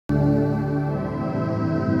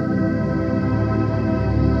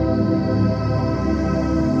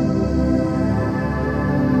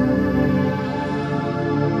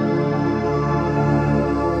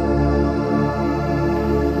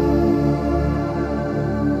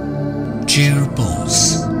Chair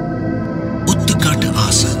pose. Utkat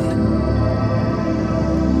Asan.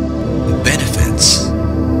 Benefits.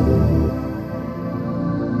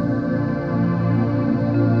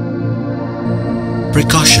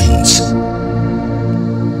 Precautions.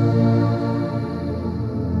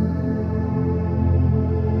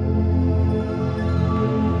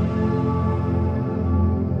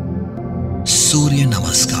 Surya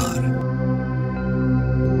Namaskar.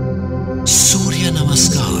 Surya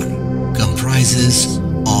Namaskar comprises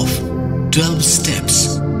of 12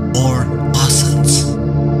 steps or asanas.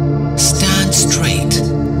 Stand straight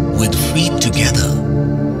with feet together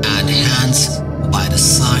and hands by the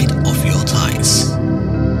side of your thighs.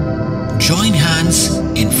 Join hands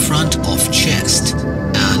in front of chest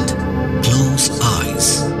and close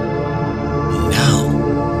eyes. Now,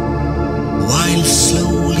 while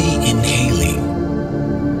slowly inhaling,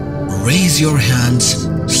 raise your hands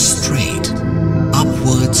straight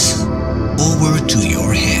upwards over to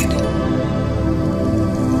your head.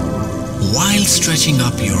 While stretching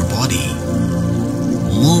up your body,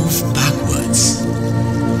 move backwards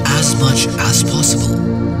as much as possible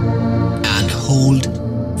and hold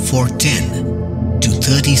for 10 to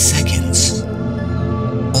 30 seconds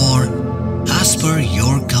or as per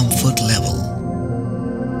your comfort level.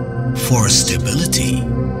 For stability,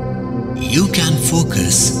 you can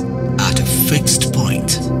focus at a fixed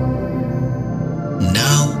point.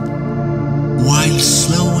 Now, while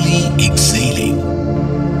slowly exhaling,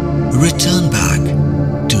 return back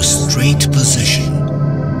to straight position.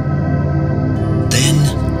 Then,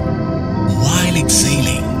 while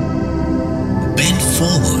exhaling, bend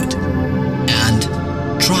forward and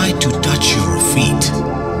try to touch your feet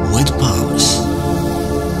with palms.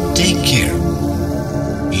 Take care.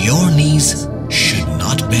 Your knees should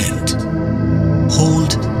not bend.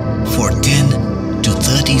 Hold for 10 to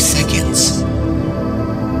 30 seconds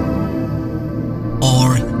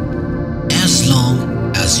or as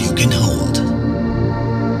long as you can hold.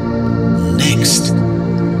 Next,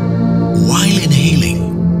 while inhaling,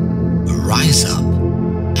 rise up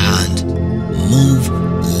and move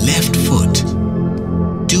left foot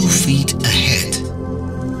 2 feet ahead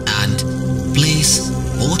and place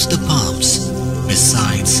both the palms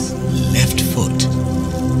besides left foot.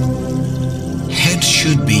 Head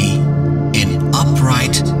should be in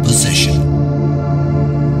upright position.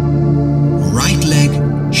 Right leg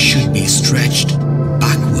should be stretched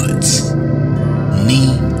backwards,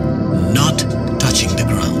 knee not touching the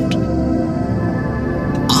ground.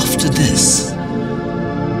 After this,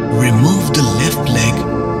 remove the left leg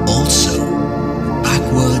also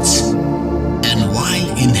backwards, and while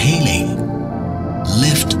inhaling,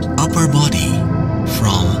 lift upper body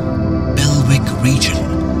from pelvic region,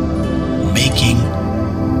 making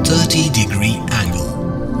 30-degree angle.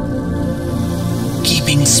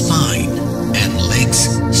 Keeping spine and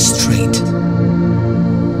legs straight.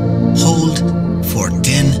 Hold for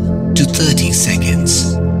 10 to 30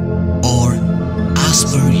 seconds or as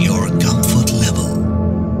per your comfort level.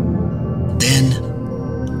 Then,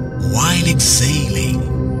 while exhaling,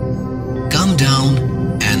 come down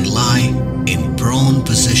and lie in prone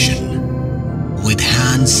position with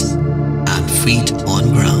hands and feet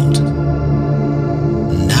on ground.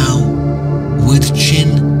 Now, with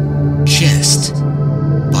chin, chest,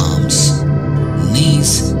 palms,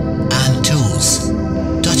 knees and toes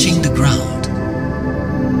touching the ground.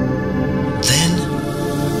 Then,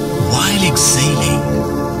 while exhaling,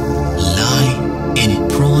 lie in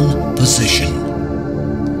prone position.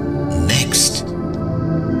 Next,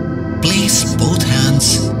 place both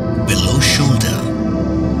hands below shoulder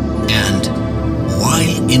and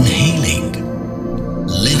while inhaling,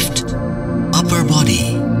 lift upper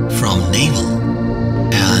body from navel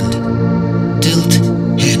and tilt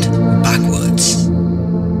head backwards.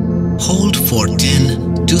 Hold for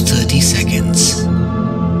 10 to 30 seconds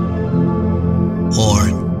or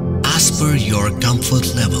as per your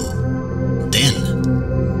comfort level. Then,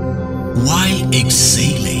 while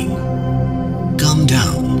exhaling, come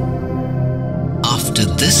down. After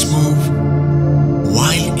this move,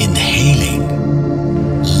 while inhaling,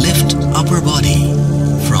 lift upper body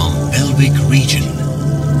from pelvic region,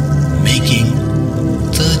 making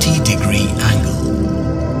 30-degree angle.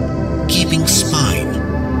 Keeping spine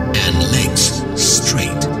and legs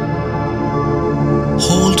straight.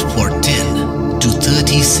 Hold for 10 to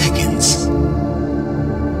 30 seconds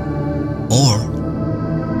or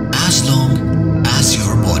as long as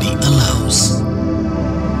your body allows.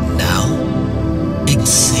 Now,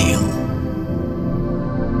 exhale.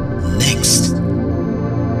 Next,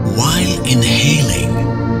 while inhaling,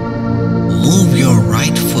 move your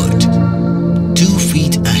right foot 2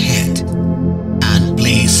 feet ahead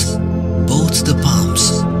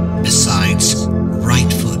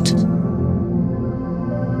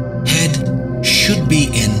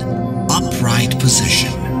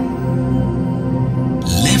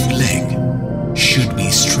should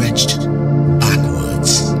be stretched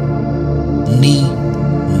backwards, knee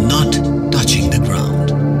not touching the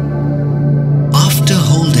ground. After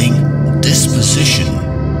holding this position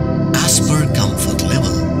as per comfort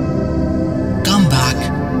level, come back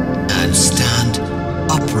and stand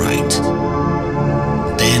upright.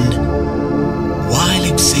 Then, while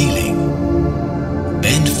exhaling,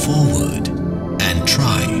 bend forward and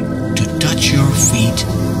try to touch your feet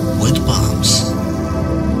with palms.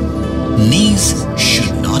 Knees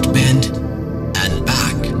should not bend and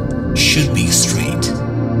back should be straight.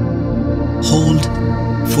 Hold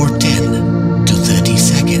for 10 to 30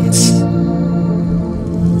 seconds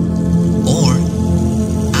or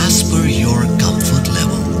as per your comfort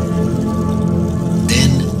level.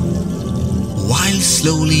 Then, while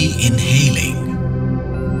slowly inhaling,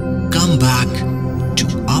 come back to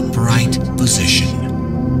upright position.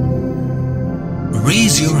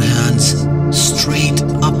 Raise your hands straight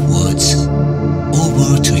upwards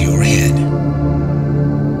over to your head.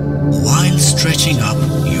 While stretching up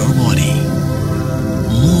your body,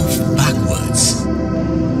 move backwards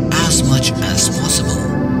as much as possible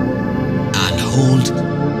and hold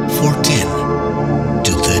for 10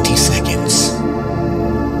 to 30 seconds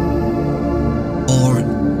or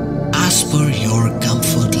as per your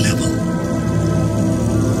comfort level.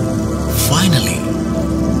 Finally,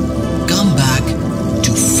 come back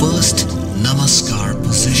to first Namaskar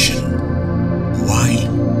position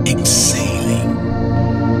while exhaling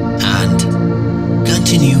and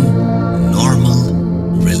continue normal,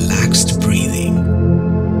 relaxed breathing.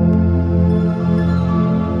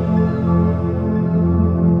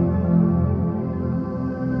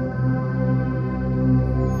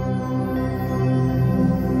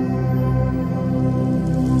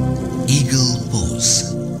 Eagle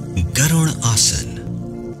pose, Garud Asana.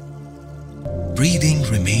 Breathing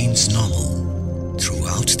remains normal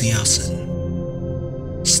throughout the asana.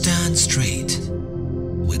 Stand straight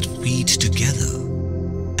with feet together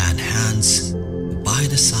and hands by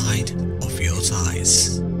the side of your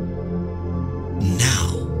thighs. Now,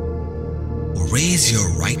 raise your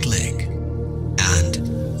right leg and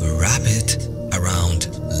wrap it around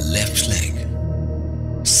left leg.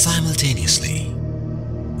 Simultaneously,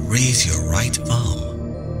 raise your right arm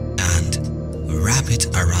and wrap it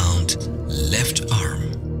around left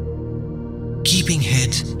arm, keeping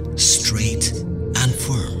head straight and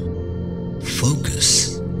firm.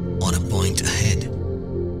 Focus on a point ahead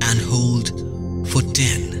and hold for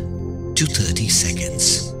 10 to 30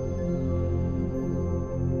 seconds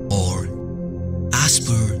or as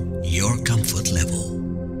per your comfort level.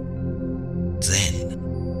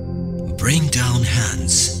 Then bring down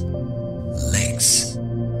hands, legs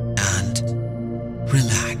and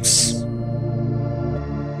relax.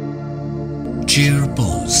 Chair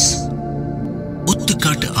pose,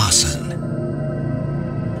 Utkat Asana.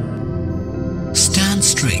 Stand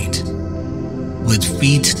straight with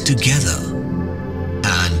feet together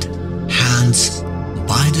and hands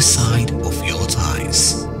by the side of your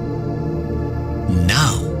thighs.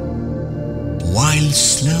 Now, while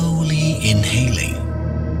slowly inhaling,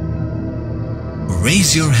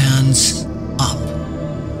 raise your hands up,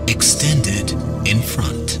 extended in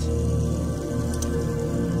front.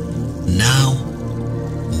 Now,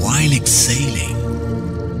 while exhaling,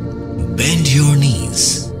 bend your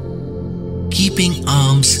knees, keeping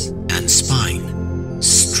arms and spine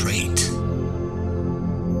straight.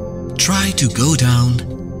 Try to go down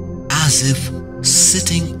as if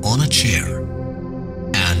sitting on a chair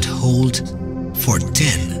and hold for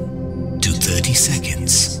 10 to 30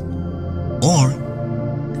 seconds or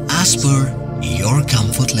as per your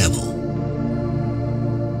comfort level.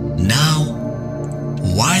 Now,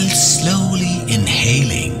 while slowly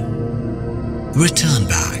inhaling, return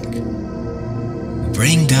back.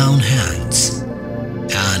 Bring down hands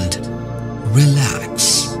and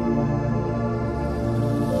relax.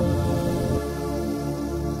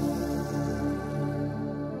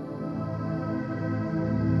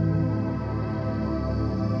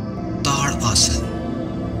 Tar Asana.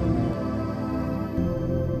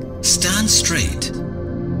 Stand straight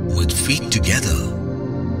with feet together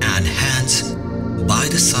and hands by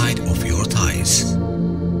the side of your thighs.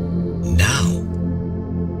 Now,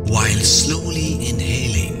 while slowly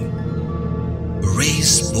inhaling,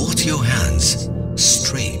 raise both your hands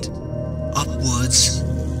straight upwards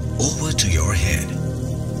over to your head.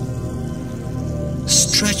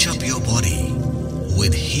 Stretch up your body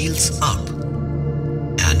with heels up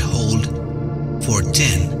and hold for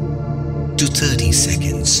 10 to 30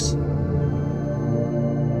 seconds.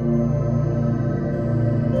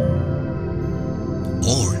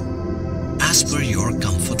 Or as per your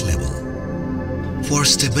comfort level. For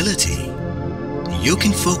stability, you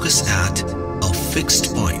can focus at a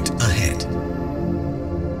fixed point ahead.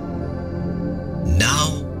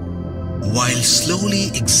 Now, while slowly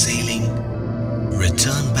exhaling,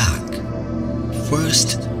 return back.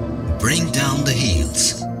 First, bring down the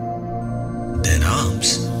heels, then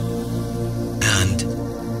arms, and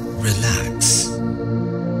relax.